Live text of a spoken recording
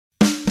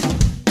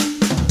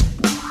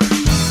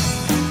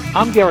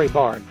I'm Gary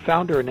Bard,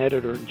 founder and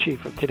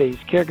editor-in-chief of today's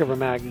Caregiver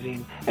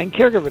magazine and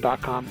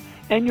Caregiver.com,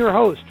 and your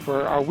host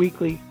for our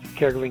weekly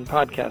Caregiving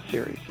podcast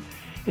series.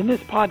 In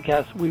this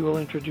podcast, we will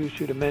introduce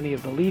you to many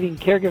of the leading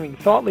caregiving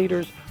thought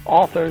leaders,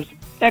 authors,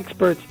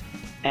 experts,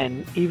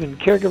 and even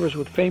caregivers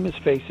with famous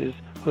faces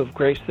who have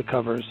graced the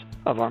covers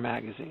of our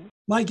magazine.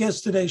 My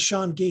guest today,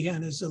 Sean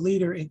Geehan, is a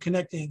leader in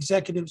connecting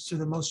executives to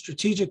the most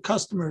strategic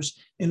customers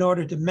in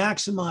order to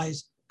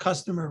maximize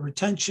customer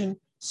retention,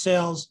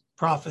 sales,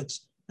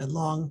 profits, and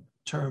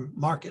long-term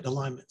market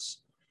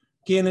alignments.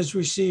 Geehan has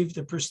received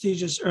the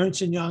prestigious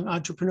Ernst & Young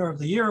Entrepreneur of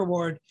the Year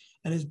Award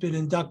and has been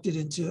inducted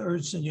into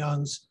Ernst &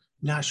 Young's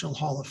National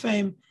Hall of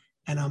Fame.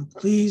 And I'm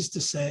pleased to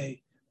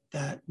say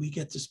that we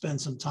get to spend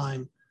some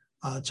time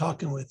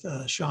talking with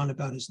Sean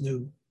about his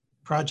new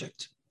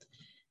project.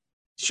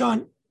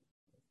 Sean,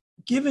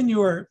 given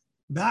your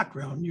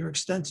background, your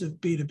extensive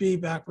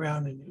B2B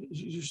background and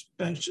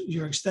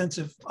your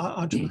extensive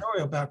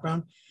entrepreneurial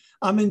background,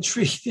 I'm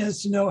intrigued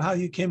as to know how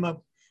you came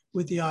up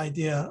with the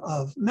idea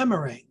of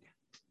MemaRang.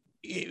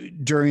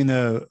 During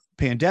the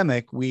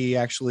pandemic, we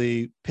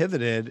actually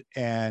pivoted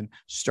and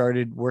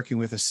started working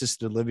with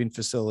assisted living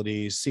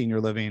facilities, senior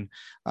living,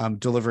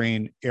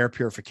 delivering air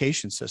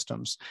purification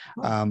systems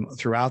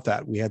throughout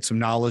that. We had some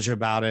knowledge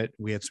about it.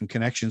 We had some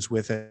connections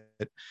with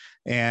it.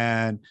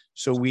 And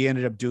so we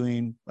ended up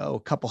doing a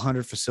couple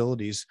hundred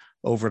facilities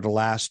over the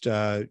last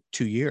 2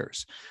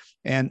 years.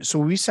 And so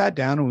we sat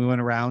down and we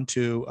went around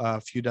to a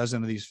few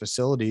dozen of these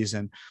facilities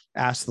and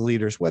asked the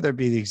leaders, whether it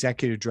be the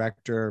executive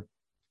director,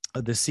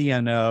 the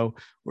CNO,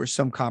 or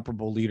some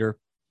comparable leader,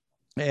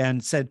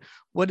 and said,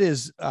 what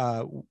is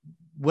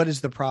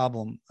the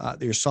problem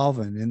that you're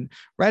solving? And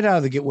right out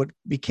of the gate, what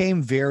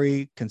became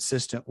very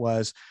consistent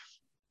was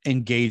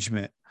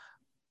engagement,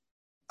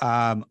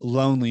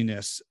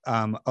 loneliness,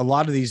 a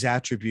lot of these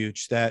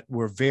attributes that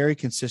were very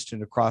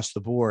consistent across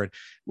the board.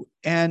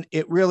 And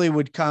it really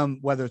would come,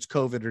 whether it's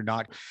COVID or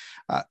not,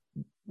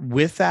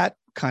 with that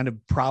kind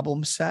of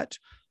problem set,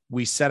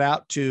 we set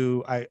out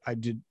to, I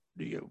did,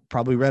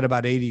 probably read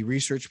about 80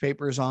 research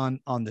papers on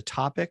the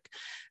topic.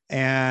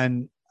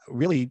 And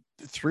really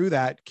through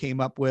that came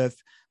up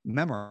with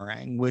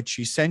MemaRang, which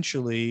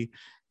essentially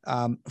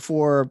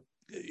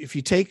if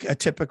you take a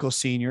typical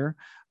senior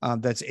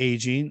that's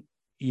aging,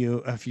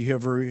 if you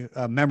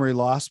have memory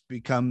loss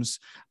becomes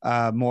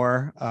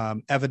more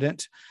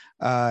evident.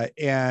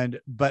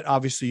 But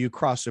obviously you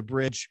cross a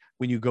bridge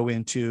when you go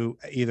into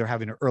either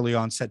having an early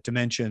onset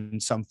dementia in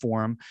some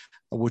form,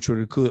 which would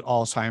include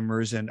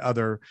Alzheimer's and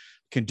other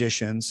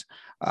conditions,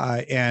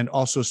 and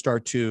also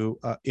start to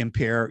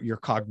impair your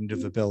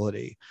cognitive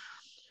ability.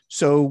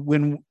 So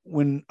when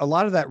a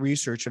lot of that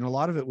research, and a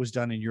lot of it was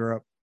done in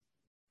Europe,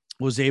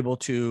 was able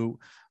to,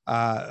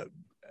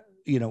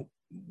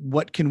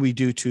 what can we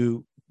do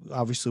to,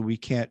 obviously we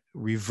can't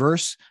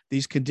reverse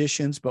these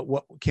conditions, but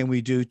what can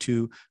we do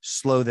to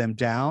slow them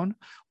down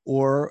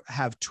or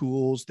have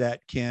tools that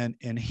can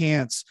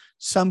enhance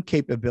some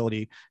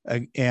capability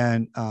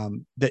and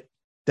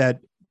that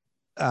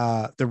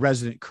the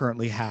resident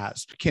currently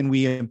has? Can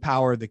we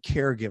empower the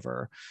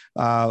caregiver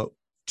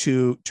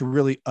to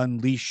really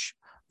unleash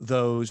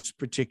those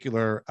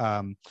particular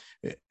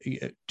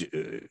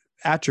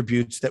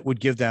attributes that would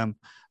give them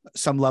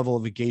some level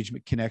of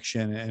engagement,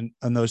 connection,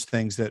 and those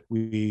things that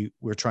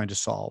we're trying to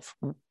solve?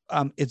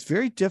 It's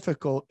very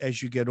difficult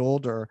as you get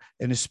older,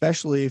 and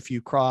especially if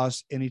you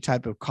cross any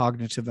type of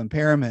cognitive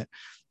impairment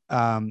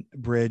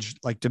bridge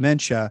like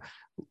dementia.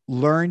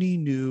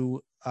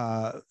 Learning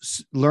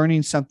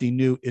something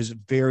new is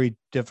very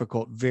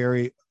difficult.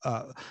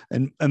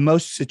 In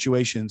most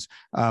situations,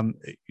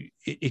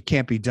 it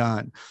can't be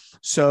done.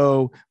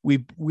 So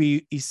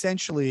we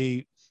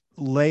essentially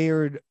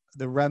layered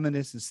the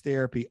reminiscence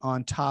therapy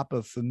on top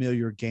of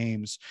familiar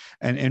games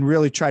and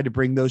really tried to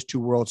bring those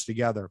two worlds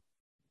together.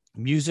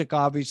 Music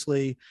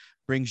obviously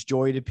brings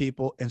joy to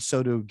people, and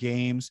so do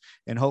games.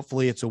 And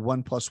hopefully it's a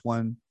 1 +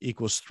 1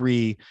 =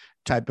 3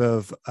 type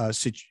of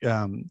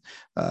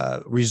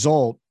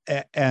result.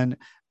 And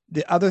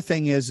the other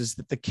thing is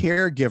that the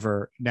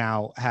caregiver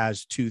now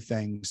has two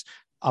things.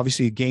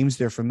 Obviously, games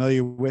they're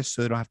familiar with,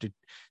 so they don't have to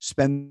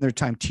spend their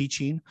time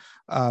teaching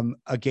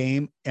a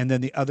game. And then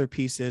the other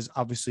piece is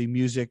obviously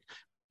music,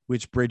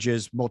 which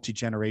bridges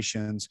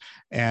multi-generations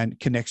and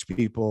connects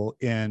people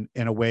in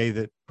a way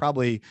that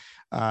probably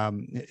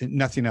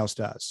nothing else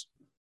does.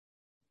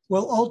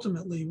 Well,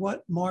 ultimately,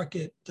 what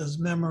market does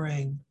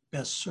MemaRang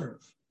best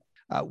serve?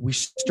 We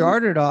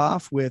started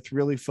off with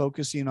really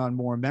focusing on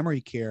more memory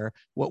care.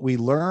 What we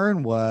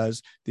learned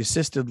was the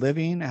assisted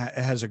living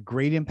has a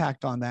great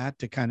impact on that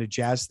to kind of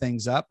jazz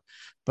things up.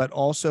 But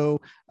also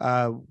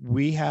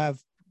we have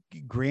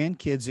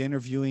grandkids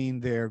interviewing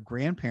their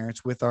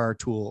grandparents with our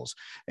tools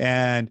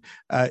and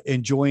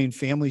enjoying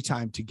family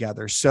time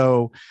together.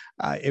 So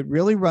it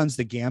really runs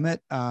the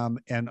gamut.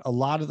 And a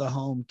lot of the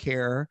home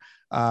care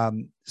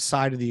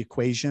side of the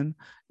equation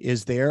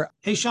is there.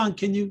 Hey, Sean,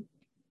 can you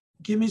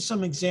give me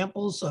some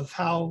examples of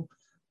how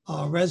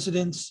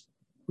residents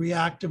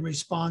react and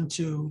respond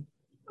to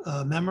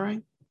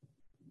MemaRang?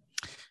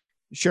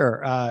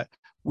 Sure.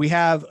 We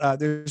have,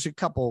 there's a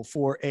couple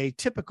for a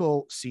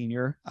typical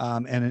senior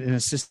and an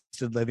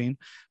assisted living,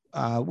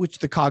 which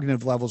the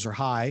cognitive levels are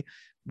high.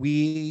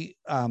 The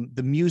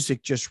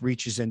music just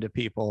reaches into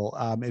people.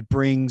 It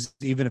brings,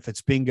 even if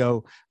it's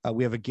bingo,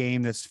 we have a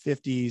game that's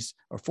 50s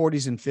or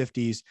 40s and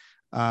 50s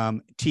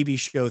TV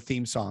show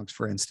theme songs,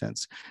 for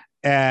instance,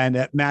 and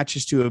it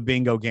matches to a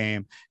bingo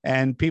game,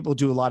 and people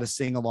do a lot of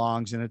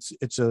sing-alongs, and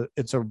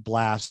it's a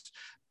blast.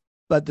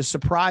 But the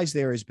surprise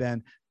there has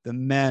been the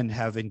men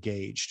have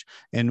engaged,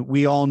 and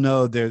we all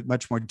know they're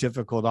much more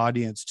difficult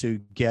audience to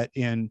get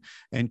in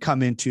and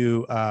come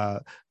into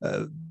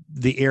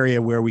the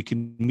area where we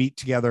can meet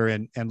together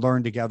and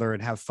learn together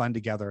and have fun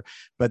together.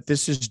 But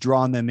this has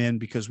drawn them in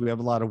because we have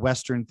a lot of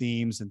Western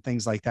themes and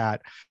things like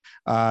that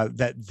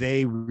that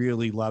they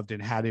really loved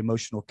and had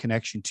emotional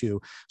connection to.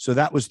 So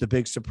that was the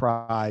big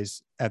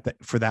surprise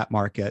for that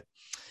market.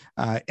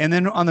 And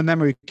then on the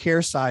memory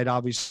care side,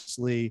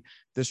 obviously,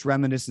 this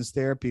reminiscence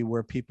therapy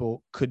where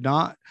people could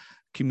not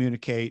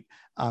communicate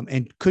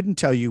and couldn't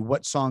tell you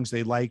what songs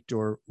they liked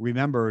or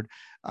remembered.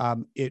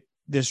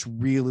 This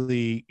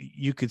really,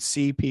 you could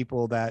see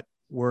people that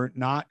were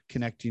not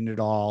connecting at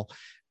all.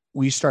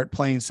 We start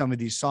playing some of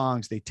these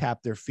songs, they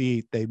tap their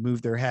feet, they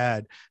move their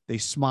head, they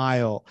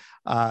smile.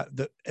 And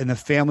the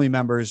family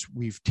members,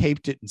 we've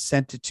taped it and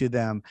sent it to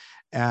them,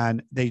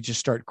 and they just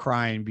start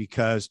crying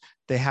because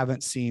they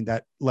haven't seen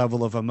that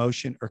level of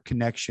emotion or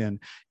connection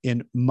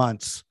in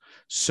months.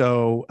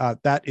 So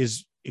that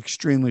is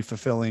extremely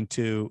fulfilling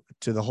to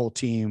the whole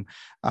team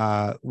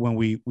when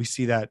we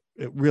see that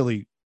it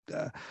really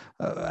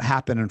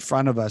happen in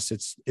front of us.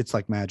 It's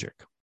like magic.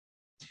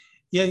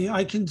 Yeah,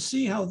 I can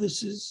see how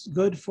this is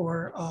good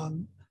for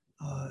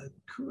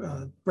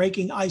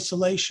breaking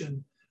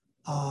isolation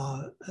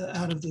out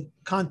of the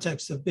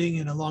context of being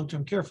in a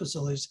long-term care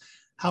facilities,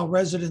 how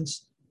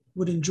residents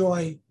would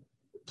enjoy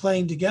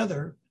playing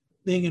together,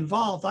 being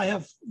involved. I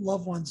have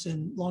loved ones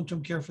in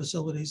long-term care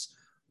facilities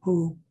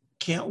who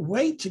can't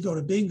wait to go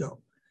to bingo,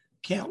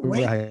 can't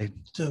wait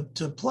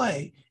to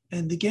play.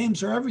 And the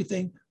games are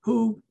everything,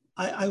 who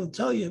I will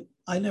tell you,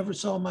 I never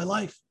saw in my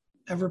life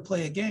ever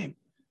play a game.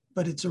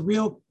 But it's a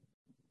real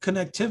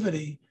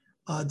connectivity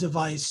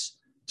device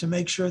to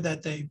make sure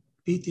that they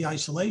beat the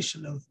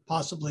isolation of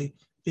possibly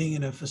being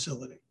in a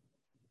facility.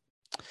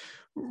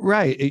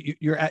 Right.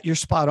 You're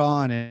spot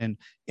on.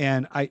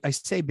 And I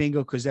say bingo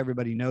because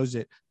everybody knows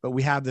it, but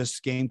we have this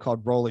game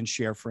called Roll and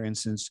Share, for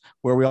instance,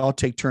 where we all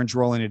take turns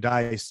rolling a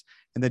dice,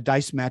 and the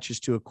dice matches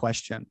to a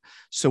question.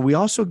 So we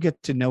also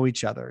get to know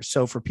each other.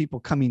 So for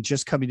people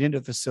just coming into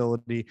the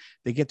facility,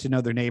 they get to know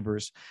their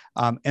neighbors.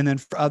 And then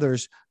for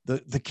others, the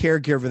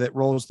caregiver that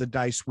rolls the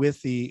dice with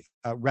the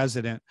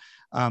resident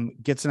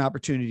gets an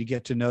opportunity to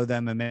get to know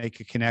them and make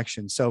a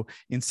connection. So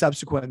in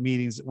subsequent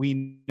meetings,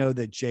 we know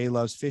that Jay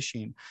loves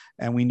fishing,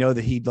 and we know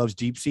that he loves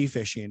deep sea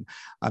fishing.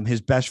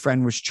 His best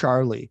friend was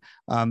Charlie.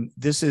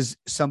 This is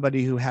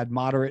somebody who had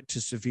moderate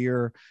to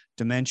severe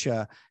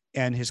dementia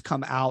and has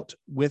come out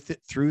with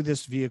it through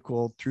this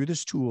vehicle, through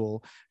this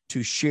tool,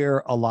 to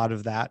share a lot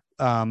of that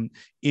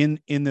in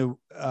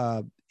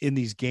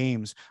these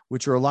games,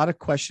 which are a lot of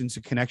questions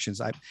and connections.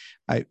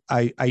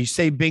 I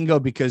say bingo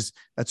because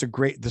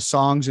the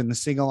songs and the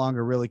sing along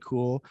are really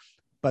cool,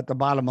 but the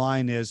bottom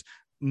line is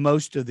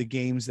most of the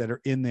games that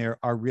are in there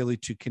are really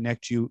to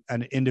connect you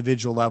at an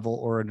individual level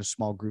or in a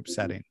small group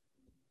setting.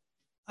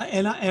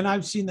 And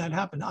I've seen that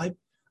happen.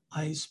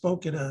 I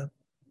spoke at a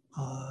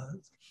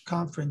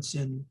conference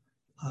in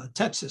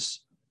Texas,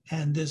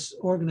 and this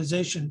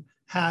organization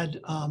had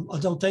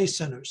adult day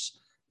centers,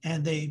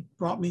 and they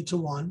brought me to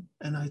one,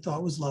 and I thought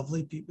it was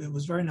lovely. It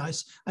was very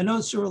nice. I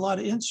noticed there were a lot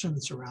of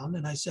instruments around,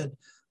 and I said,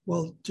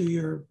 well, do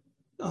your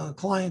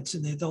clients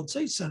in the adult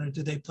day center,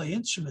 do they play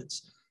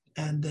instruments?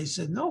 And they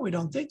said, no, we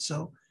don't think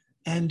so.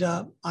 And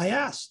I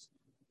asked,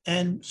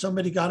 and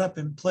somebody got up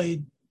and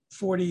played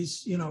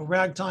 40s,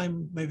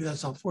 ragtime, maybe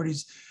that's not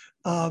 40s,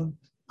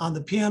 on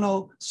the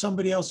piano.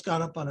 Somebody else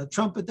got up on a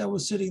trumpet that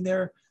was sitting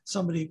there.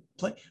 Somebody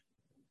played.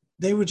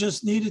 They were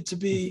just needed to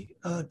be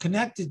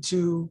connected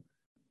to,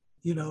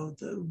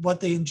 what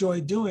they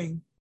enjoyed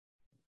doing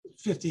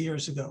 50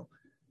 years ago.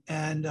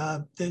 And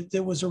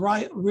there was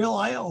a real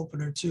eye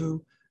opener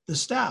to the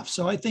staff.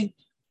 So I think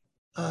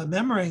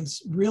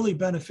MemaRang's really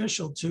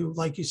beneficial to,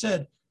 like you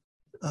said,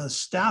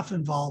 staff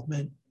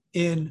involvement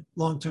in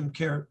long-term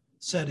care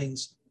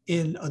settings,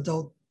 in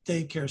adult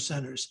daycare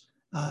centers,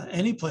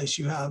 any place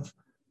you have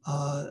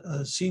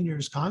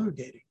seniors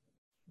congregating.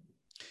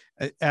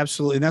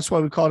 Absolutely. And that's why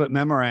we called it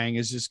MemaRang,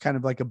 is just kind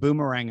of like a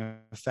boomerang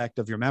effect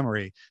of your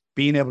memory,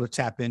 being able to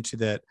tap into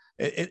that.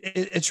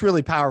 It's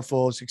really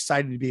powerful. It's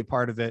exciting to be a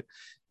part of it.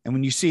 And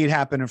when you see it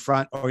happen in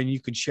front, or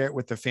you can share it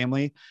with the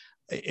family,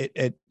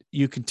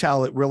 you can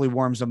tell it really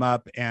warms them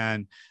up.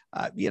 And,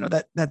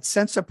 that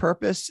sense of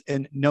purpose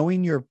and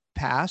knowing your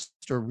past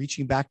or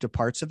reaching back to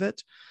parts of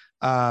it.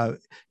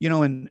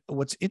 And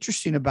what's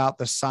interesting about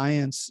the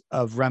science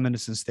of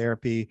reminiscence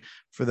therapy,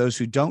 for those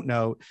who don't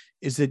know,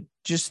 is that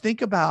just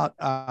think about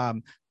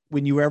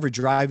when you were ever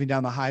driving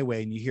down the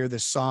highway and you hear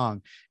this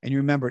song and you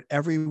remembered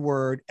every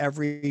word,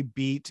 every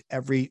beat,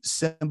 every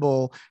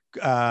cymbal,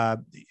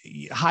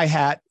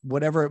 hi-hat,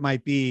 whatever it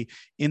might be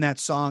in that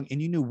song,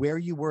 and you knew where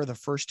you were the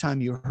first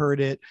time you heard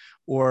it,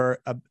 or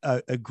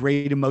a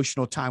great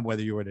emotional time,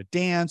 whether you were at a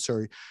dance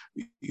or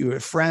you were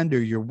a friend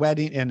or your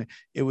wedding, and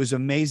it was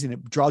amazing.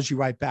 It draws you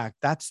right back.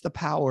 That's the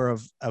power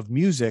of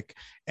music.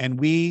 And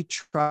we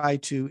try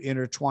to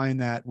intertwine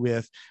that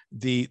with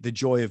the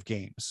joy of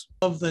games.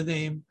 I love the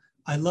name.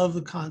 I love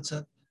the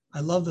concept.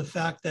 I love the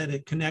fact that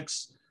it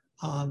connects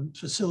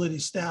facility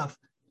staff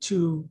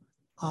to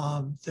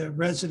the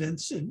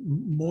residents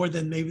more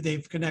than maybe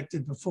they've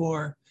connected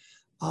before.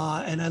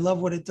 And I love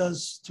what it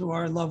does to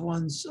our loved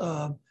ones,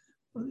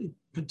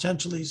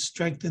 potentially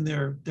strengthen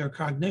their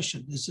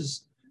cognition. This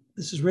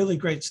is really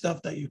great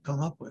stuff that you've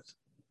come up with.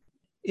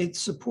 It's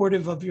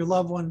supportive of your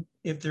loved one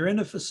if they're in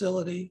a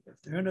facility,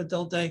 if they're in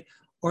adult day,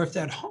 or if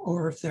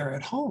they're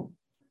at home.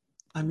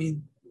 I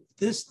mean,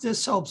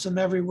 this helps them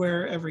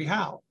everywhere, every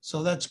how.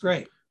 So that's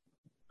great.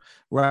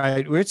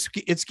 Right.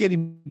 It's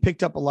getting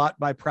picked up a lot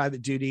by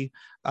private duty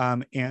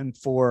and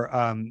for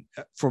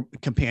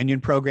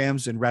companion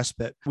programs and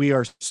respite. We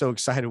are so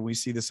excited when we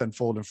see this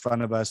unfold in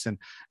front of us, and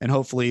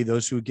hopefully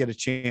those who get a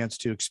chance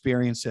to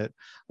experience it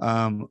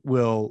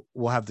will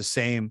have the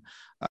same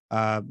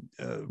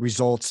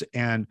results.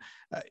 And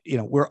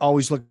we're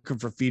always looking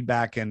for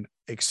feedback and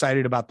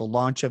excited about the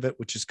launch of it,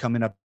 which is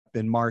coming up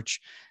in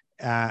March.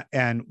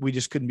 And we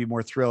just couldn't be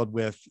more thrilled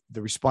with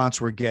the response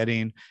we're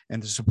getting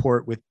and the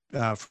support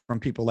from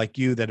people like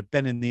you that have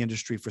been in the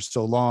industry for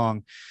so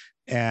long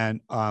and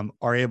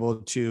are able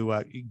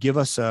to give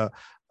us a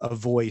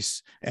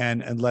voice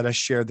and let us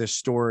share this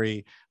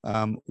story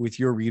with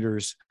your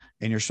readers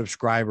and your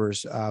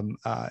subscribers.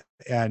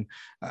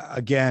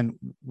 Again,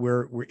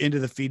 we're into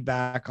the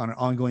feedback on an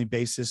ongoing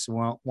basis. We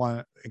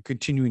want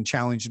continuing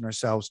challenging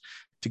ourselves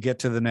to get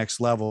to the next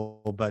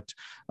level. But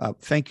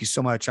thank you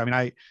so much. I mean,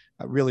 I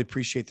really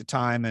appreciate the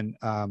time and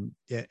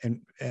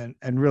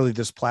really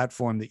this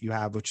platform that you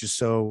have, which is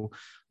so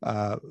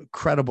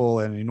credible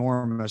and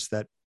enormous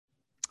that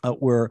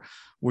we're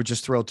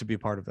just thrilled to be a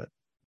part of it.